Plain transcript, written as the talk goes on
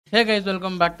Hey guys,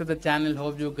 welcome back to the channel.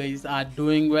 Hope you guys are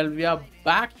doing well. We are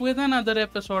back with another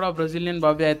episode of Brazilian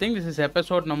Bobby. I think this is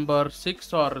episode number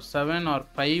 6 or 7 or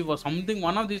 5 or something,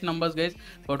 one of these numbers, guys.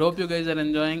 But hope you guys are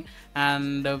enjoying.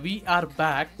 And we are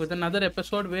back with another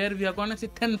episode where we are gonna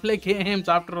sit and play games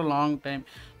after a long time.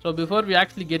 So before we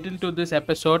actually get into this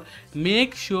episode,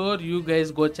 make sure you guys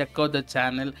go check out the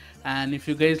channel. And if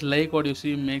you guys like what you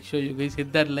see, make sure you guys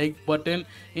hit that like button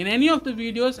in any of the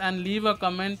videos and leave a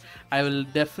comment. I will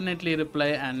definitely reply,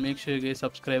 and make sure you guys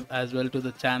subscribe as well to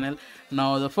the channel.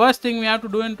 Now the first thing we have to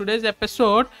do in today's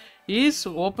episode is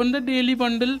open the daily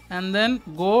bundle and then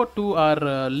go to our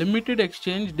daily limited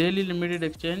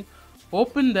exchange.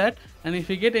 Open that, and if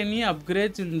you get any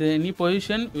upgrades in any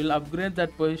position, we'll upgrade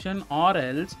that position, or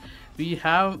else we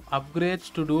have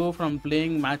upgrades to do from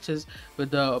playing matches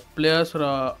with the players.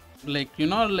 Like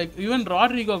even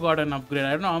Rodrigo got an upgrade.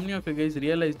 I don't know how many of you guys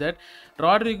realize that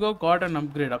Rodrigo got an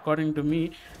upgrade according to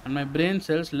me, and my brain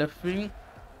cells left wing.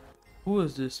 Who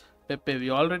is this? Pepe. We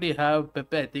already have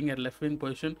Pepe, I think, at left wing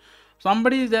position.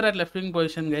 Somebody is there at left wing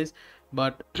position, guys.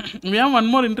 But we have one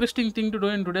more interesting thing to do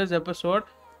in today's episode.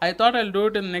 I thought I'll do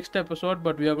it in the next episode,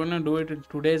 but we are gonna do it in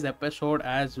today's episode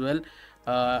as well.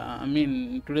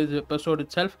 Today's episode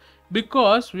itself,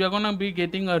 because we are gonna be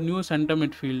getting a new center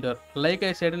midfielder. Like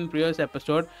I said in previous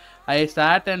episode, I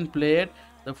sat and played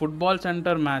the football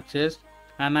center matches,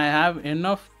 and I have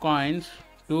enough coins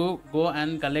to go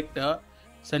and collect a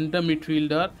center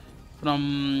midfielder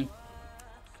from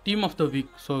team of the week.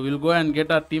 So we'll go and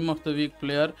get our team of the week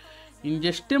player in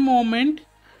just a moment,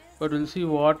 but we'll see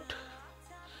what.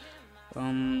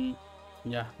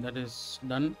 Yeah, that is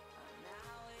done.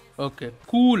 Okay,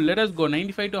 cool. Let us go.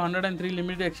 95 to 103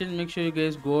 limited exchange. Make sure you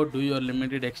guys go do your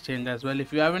limited exchange as well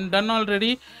if you haven't done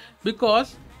already,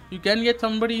 because you can get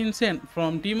somebody insane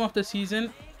from team of the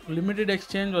season. Limited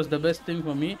exchange was the best thing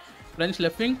for me. French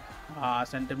left wing,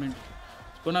 sentiment.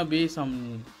 It's gonna be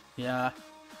some, yeah.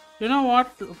 You know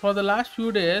what? For the last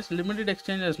few days, limited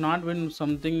exchange has not been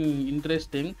something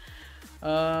interesting.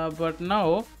 But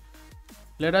now,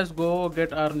 let us go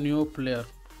get our new player.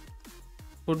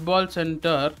 Football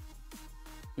center.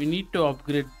 We need to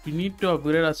upgrade. We need to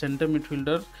upgrade our center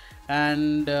midfielder.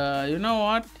 And you know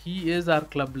what? He is our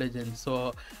club legend.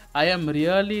 So I am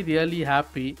really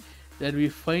happy that we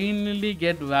finally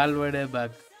get Valverde back.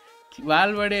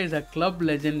 Valverde is a club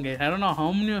legend, guys. I don't know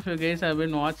how many of you guys have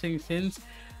been watching since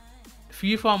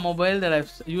FIFA mobile that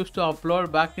I've used to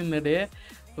upload back in the day.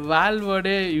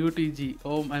 Valverde UTG,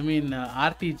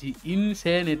 RTG,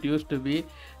 insane it used to be.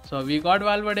 So we got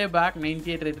Valverde back,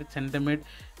 98 rated centimeter,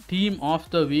 team of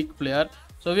the week player.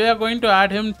 So we are going to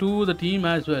add him to the team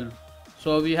as well.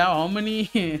 So we have how many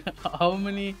how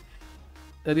many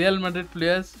Real Madrid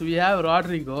players? We have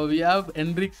Rodrigo, we have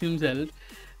Hendrix himself,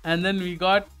 and then we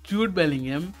got Jude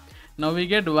Bellingham. Now we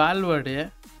get Valverde.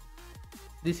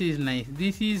 This is nice.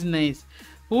 This is nice.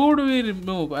 Who do we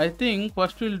remove? I think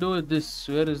first we'll do this.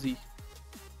 Where is he?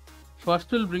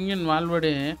 First we'll bring in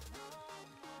Valverde,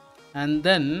 and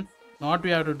then what we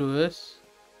have to do is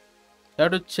we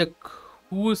have to check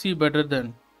who is he better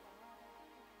than.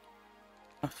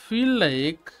 I feel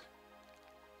like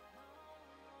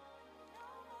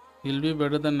he'll be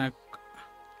better than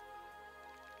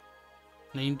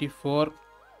 94,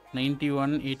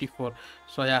 91, 84.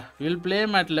 So yeah, we will play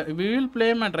him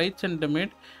at right center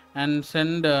mid and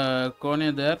send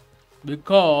Kone there,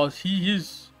 because he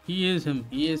is him,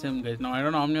 guys. Now I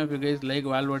don't know how many of you guys like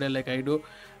Valverde like I do,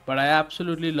 but I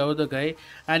absolutely love the guy.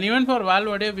 And even for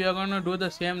Valverde, we are going to do the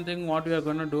same thing what we are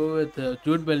going to do with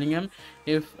Jude Bellingham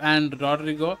and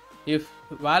Rodrigo. If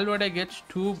Valverde gets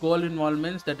 2 goal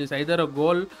involvements, that is either a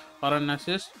goal or an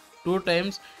assist 2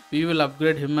 times, we will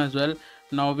upgrade him as well.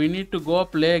 Now we need to go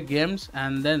play games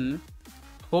and then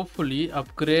hopefully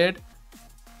upgrade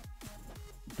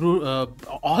through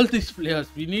all these players.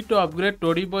 We need to upgrade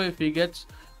Todibo if he gets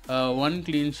 1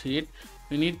 clean sheet.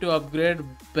 We need to upgrade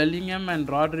Bellingham and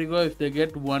Rodrigo if they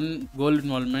get 1 goal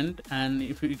involvement, and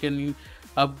if we can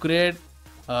upgrade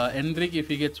Hendrik if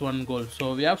he gets 1 goal.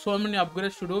 So we have so many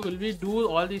upgrades to do. Will we do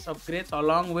all these upgrades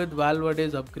along with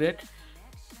Valverde's upgrade?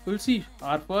 We'll see.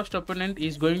 Our first opponent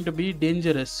is going to be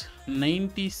dangerous.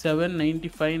 97,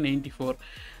 95, 94.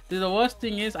 The worst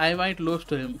thing is I might lose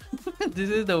to him. This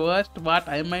is the worst part.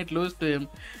 I might lose to him.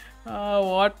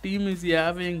 What team is he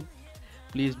having?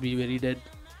 Please be very dead.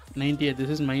 98. This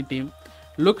is my team.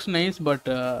 Looks nice, but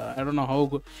I don't know how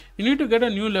good. You need to get a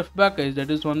new left back, guys. That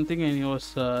is one thing, and he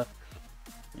was. I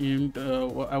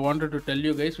wanted to tell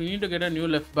you guys. We need to get a new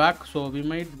left back, so we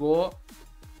might go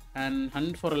and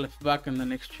hunt for a left back in the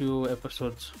next few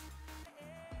episodes.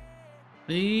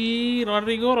 Hey,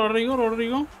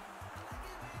 Rodrigo.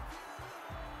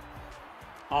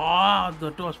 Ah,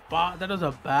 that was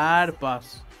a bad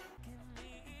pass.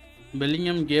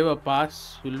 Bellingham gave a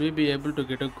pass. Will we be able to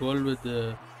get a goal with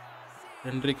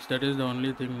Hendricks? That is the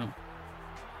only thing now.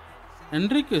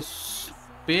 Hendrick is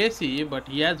pacey, but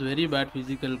he has very bad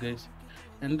physical, guys.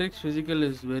 Hendrick's physical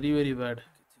is very, very bad.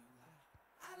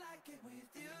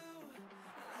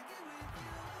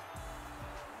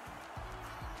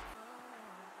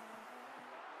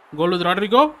 Goal with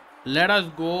Rodrigo. Let us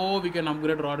go. We can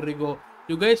upgrade Rodrigo.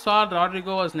 You guys saw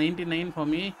Rodrigo was 99 for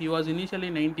me. He was initially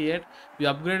 98. We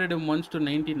upgraded him once to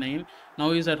 99.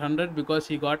 Now he's at 100 because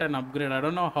he got an upgrade. I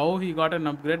don't know how he got an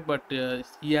upgrade, but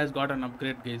he has got an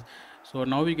upgrade, guys. So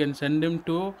now we can send him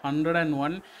to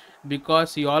 101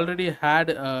 because he already had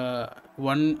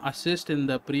one assist in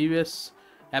the previous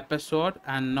episode,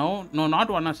 and now, no, not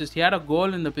one assist, he had a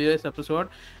goal in the previous episode.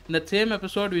 In that same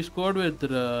episode we scored with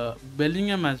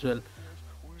Bellingham as well.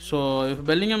 So if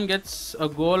Bellingham gets a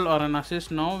goal or an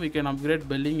assist now, we can upgrade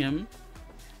Bellingham.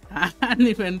 And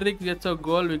if Hendrick gets a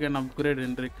goal, we can upgrade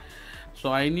Hendrick.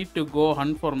 So I need to go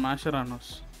hunt for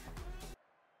Mascherano's.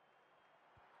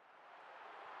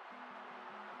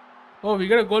 Oh, we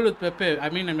get a goal with Pepe. I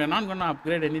mean, we're not gonna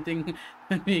upgrade anything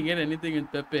when we get anything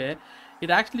with Pepe. It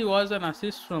actually was an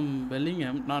assist from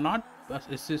Bellingham. No, not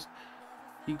assist.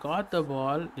 He got the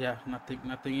ball. Yeah, nothing.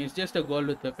 It's just a goal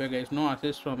with Pepe, guys. No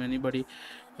assist from anybody.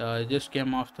 It just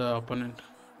came off the opponent.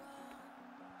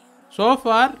 So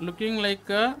far, looking like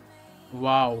a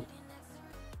wow.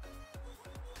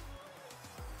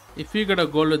 If we get a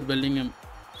goal with Bellingham,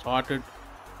 sorted.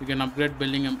 We can upgrade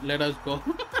Bellingham. Let us go.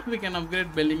 We can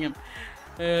upgrade Bellingham.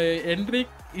 Hendrick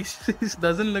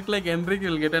doesn't look like Hendrick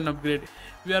will get an upgrade.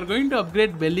 We are going to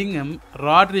upgrade Bellingham,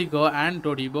 Rodrigo, and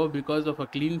TOTW because of a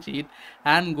clean sheet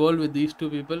and goal with these two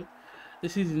people.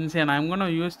 This is insane. I'm gonna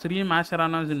use 3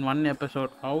 Mascherano's in one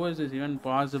episode. How is this even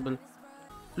possible?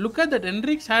 Look at that.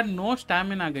 Hendricks had no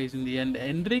stamina, guys, in the end.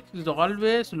 Hendricks is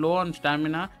always low on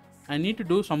stamina. I need to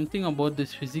do something about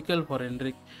this physical for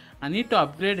Hendrick. I need to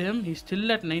upgrade him. He's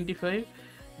still at 95,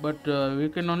 but we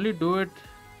can only do it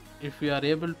if we are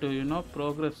able to,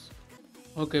 progress.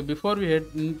 Okay, before we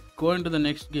go into the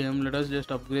next game, let us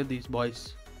just upgrade these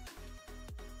boys.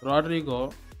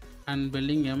 Rodrigo and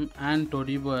Bellingham and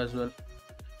Todibo as well.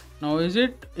 Now,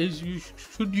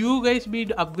 should you guys be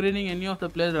upgrading any of the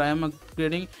players that I am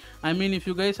upgrading? I mean, if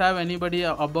you guys have anybody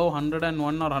above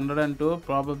 101 or 102,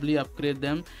 probably upgrade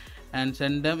them and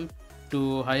send them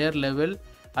to higher level.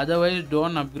 Otherwise,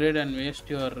 don't upgrade and waste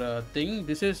your thing.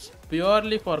 This is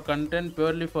purely for content,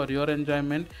 purely for your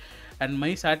enjoyment and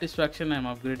my satisfaction. I'm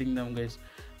upgrading them, guys.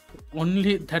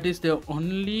 That is the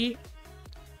only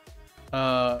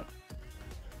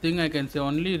thing I can say,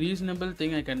 only reasonable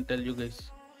thing I can tell you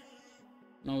guys.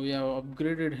 Now we have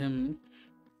upgraded him.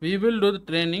 We will do the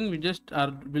training.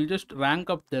 We'll just rank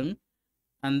up them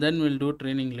and then we'll do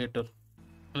training later.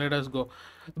 Let us go.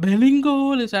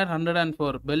 Bellingham is at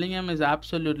 104. Bellingham is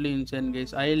absolutely insane,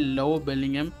 guys. I love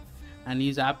Bellingham and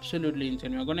he's absolutely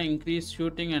insane. We're gonna increase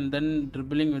shooting and then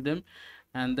dribbling with him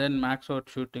and then max out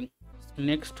shooting.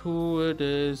 Next who it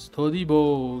is?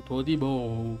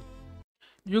 Todibo.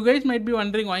 You guys might be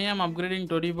wondering why I'm upgrading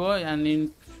Todibo, and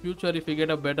in future if we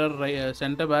get a better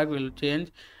center back we'll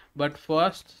change. But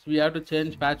first we have to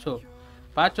change Pacho.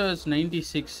 Pacho is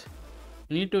 96.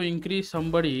 We need to increase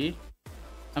somebody.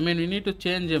 I mean, we need to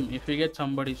change him if we get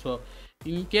somebody. So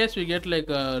in case we get like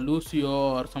a Lucio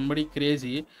or somebody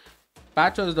crazy,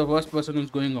 Pacho is the first person who's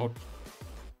going out.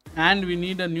 And we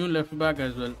need a new left back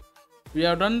as well. We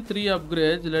have done 3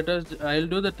 upgrades. I'll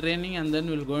do the training and then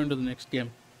we'll go into the next game.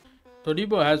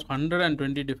 Todibo has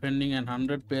 120 defending and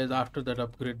 100 pace after that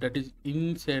upgrade. That is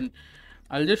insane.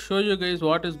 I'll just show you guys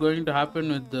what is going to happen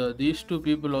with these two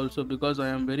people also, because I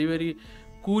am very, very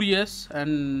curious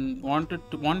and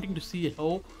wanting to see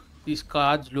how these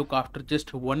cards look after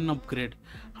just one upgrade.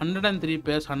 103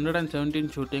 pace, 117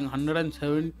 shooting,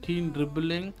 117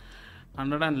 dribbling,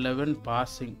 111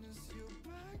 passing.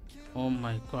 Oh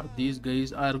my god, these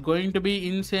guys are going to be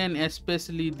insane,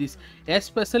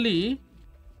 especially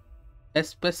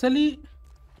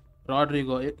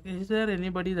Rodrigo. Is there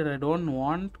anybody that I don't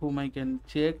want whom I can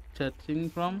check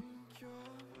chatting from?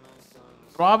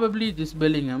 Probably this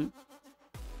Bellingham.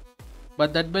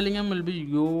 But that Bellingham will be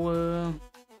you.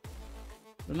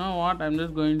 You know what? I'm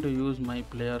just going to use my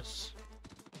players.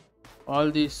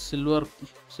 All these silver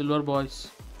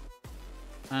boys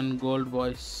and gold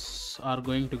boys are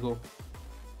going to go.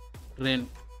 Rain.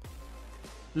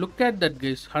 Look at that,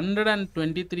 guys.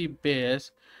 123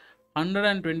 pace,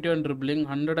 121 dribbling,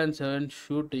 107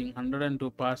 shooting, 102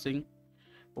 passing.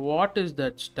 What is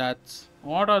that stats?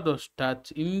 What are those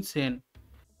stats? Insane.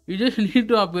 We just need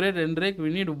to upgrade Hendrik. We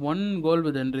need one goal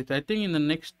with Hendricks. I think in the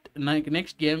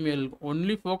next game we'll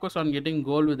only focus on getting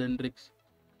goal with Hendricks.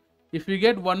 If we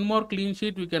get one more clean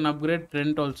sheet, we can upgrade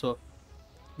Trent also,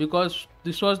 because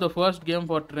this was the first game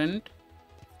for Trent.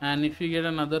 And if we get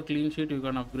another clean sheet, you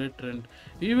can upgrade Trent.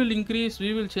 We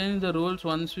will change the rules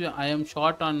once I am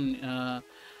short on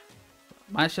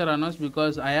Mascherano's,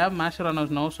 because I have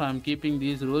Mascherano's now, so I'm keeping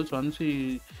these rules. Once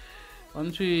we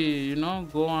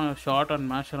go on a shot on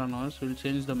Mascherano's, we'll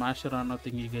change the Mascherano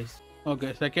thingy, guys.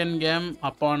 Okay, second game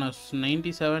upon us.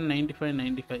 97, 95,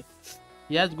 95.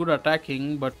 He has good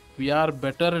attacking, but we are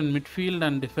better in midfield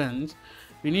and defense.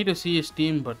 We need to see his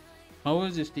team, but how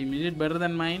is his team? Is it better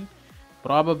than mine?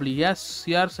 Probably. Yes,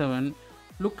 CR7.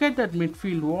 Look at that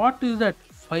midfield. What is that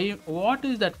what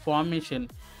is that formation?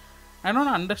 I don't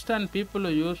understand people who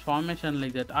use formation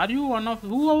like that. Are you one of,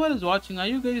 whoever is watching, are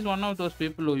you guys one of those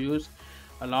people who use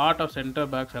a lot of center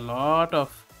backs, a lot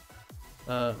of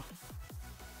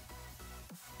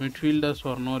midfielders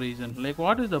for no reason? Like,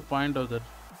 what is the point of that?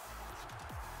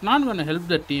 Not gonna help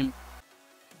the team.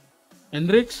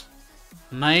 Hendricks,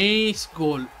 nice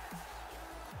goal.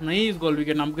 Nice goal. We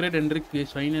can upgrade Hendricks,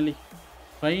 guys. Finally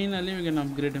we can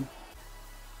upgrade him.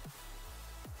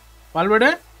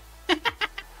 Valverde.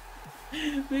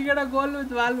 We get a goal with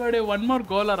Valverde. One more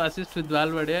goal or assist with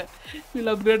Valverde. We'll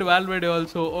upgrade Valverde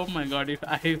also. Oh my god,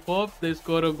 I hope they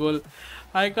score a goal.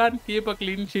 I can't keep a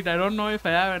clean sheet. I don't know if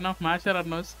I have enough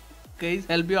Mascherano's. Guys,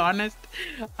 I'll be honest,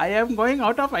 I am going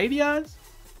out of ideas.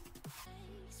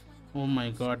 Oh my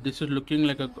god, this is looking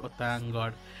like a... Oh, thank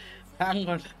god. Thank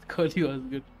god that Kohli was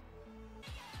good.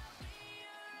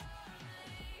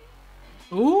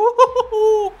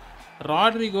 Ooh!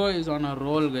 Rodrigo is on a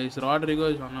roll, guys. Rodrigo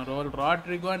is on a roll.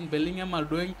 Rodrigo and Bellingham are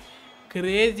doing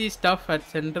crazy stuff at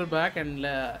center back and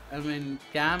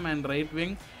Cam and right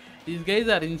wing. These guys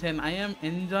are insane. I am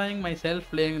enjoying myself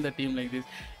playing in the team like this.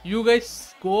 You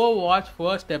guys go watch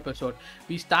first episode.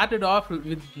 We started off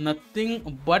with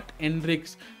nothing but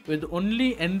Hendricks. With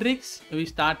only Hendricks we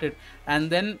started, and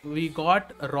then we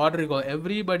got Rodrigo.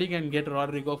 Everybody can get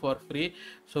Rodrigo for free.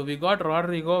 So we got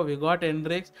Rodrigo, we got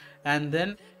Hendricks, and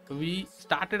then we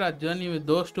started our journey with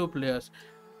those two players.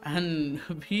 And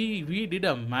we did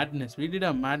a madness.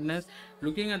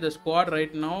 Looking at the squad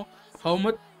right now, how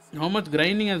much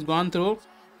grinding has gone through,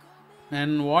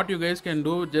 and what you guys can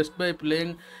do just by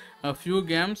playing a few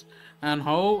games, and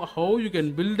how you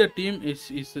can build a team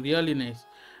is really nice.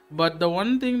 But the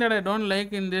one thing that I don't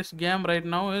like in this game right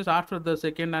now is, after the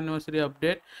second anniversary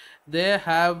update, they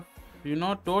have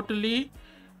totally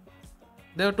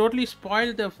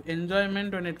spoiled the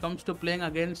enjoyment when it comes to playing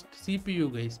against CPU,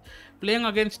 guys. Playing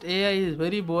against AI is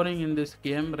very boring in this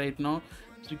game right now,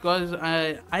 because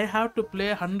I have to play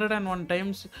 101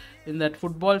 times in that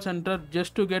football center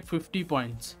just to get 50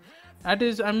 points. That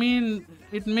is,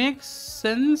 it makes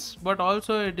sense, but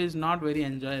also it is not very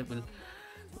enjoyable.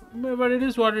 But it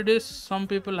is what it is. Some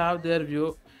people have their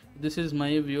view. This is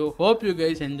my view. Hope you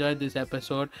guys enjoyed this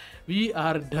episode. We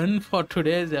are done for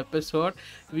today's episode.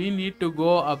 We need to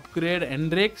go upgrade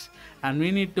Hendricks and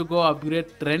we need to go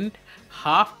upgrade Trent.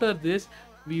 After this,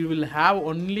 we will have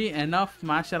only enough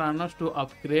Mascherano's to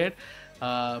upgrade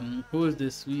who is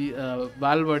this?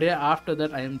 Valverde. After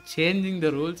that, I am changing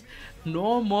the rules.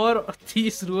 No more of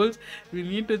these rules. We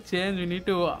need to change. We need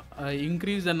to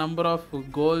increase the number of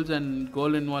goals and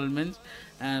goal involvements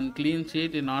and clean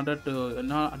sheet in order to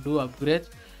do upgrades,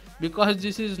 because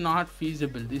this is not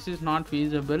feasible.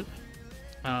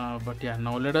 But yeah,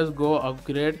 now let us go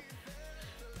upgrade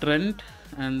Trent,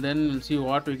 and then we'll see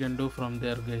what we can do from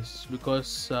there, guys.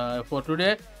 Because for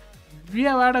today, we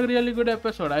have had a really good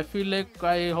episode. I feel like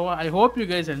I hope you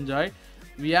guys enjoyed.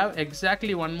 We have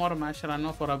exactly one more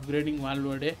Mascherano for upgrading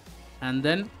Valverde, and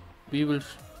then we will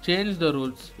change the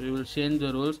rules.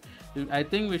 I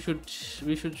think we should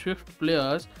shift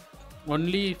players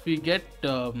only if we get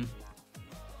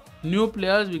new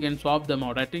players. We can swap them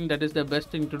out. I think that is the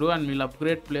best thing to do, and we'll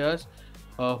upgrade players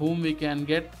whom we can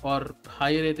get, or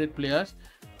high rated players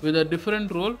with a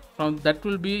different rule. From that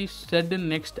will be said in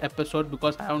next episode,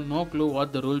 because I have no clue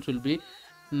what the rules will be.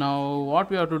 Now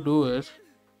what we have to do is,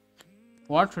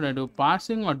 what should I do,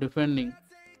 passing or defending?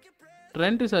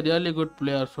 Trent is a really good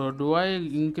player, so do I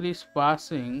increase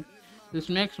passing? This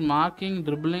makes marking,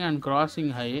 dribbling and crossing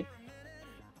high.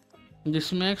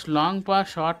 This makes long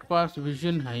pass, short pass,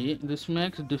 vision high. This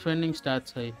makes defending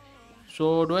stats high.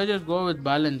 So do I just go with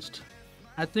balanced?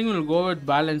 I think we'll go with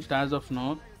balanced as of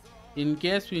now. In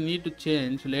case we need to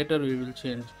change, later we will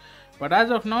change. But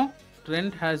as of now,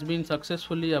 Trent has been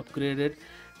successfully upgraded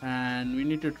and we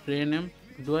need to train him.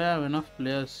 Do I have enough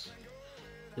players?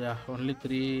 Yeah, only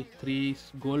three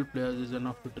gold players is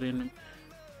enough to train him.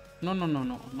 No,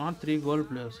 not 3 gold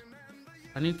players.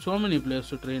 I need so many players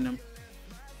to train him.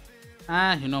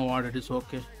 You know what? It is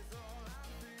okay.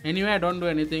 Anyway, I don't do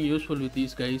anything useful with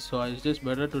these guys, so it's just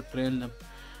better to train them.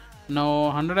 Now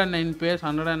 109 pace,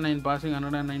 109 passing,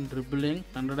 109 dribbling,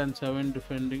 107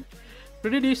 defending.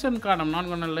 Pretty decent card, I'm not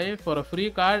gonna lie. For a free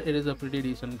card, it is a pretty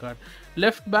decent card.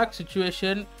 Left back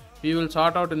situation, we will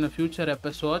sort out in the future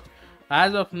episode.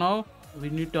 As of now, we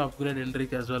need to upgrade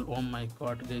Hendrik as well. Oh my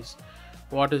god, guys,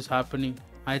 what is happening?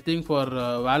 I think for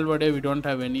Valverde, we don't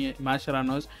have any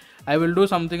Mascherano's. I will do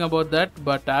something about that,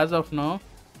 but as of now,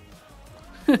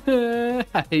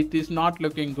 it is not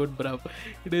looking good, bro.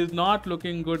 It is not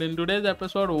looking good. In today's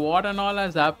episode, what and all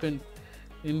has happened?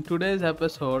 In today's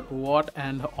episode, what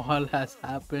and all has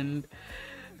happened?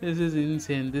 This is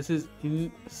insane. This is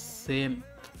insane.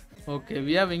 Okay,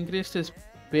 we have increased his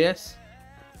pace.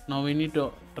 Now we need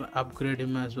to upgrade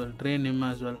him as well, train him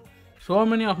as well. So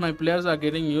many of my players are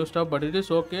getting used up, but it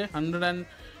is okay.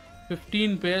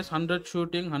 115 pace, 100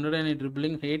 shooting, 108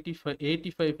 dribbling,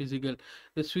 85 physical.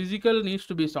 This physical needs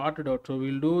to be sorted out, so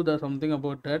we'll do something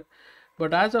about that.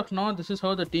 But as of now, this is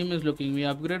how the team is looking. We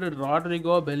upgraded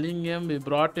Rodrigo, Bellingham, we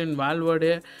brought in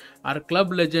Valverde, our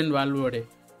club legend Valverde.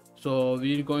 So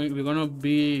we're gonna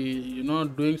be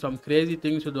doing some crazy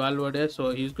things with Valverde. So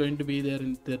he's going to be there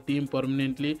in the team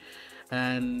permanently.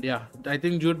 And yeah, I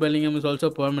think Jude Bellingham is also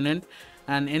permanent,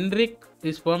 and Hendrik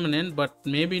is permanent, but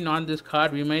maybe not this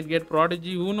card. We might get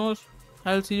Prodigy, who knows.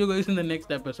 I'll see you guys in the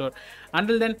next episode.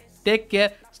 Until then, take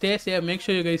care, stay safe, make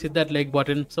sure you guys hit that like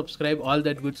button, subscribe, all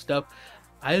that good stuff.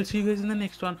 I'll see you guys in the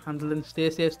next one. Until then, stay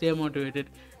safe, stay motivated,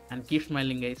 and keep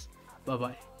smiling, guys. Bye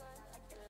bye.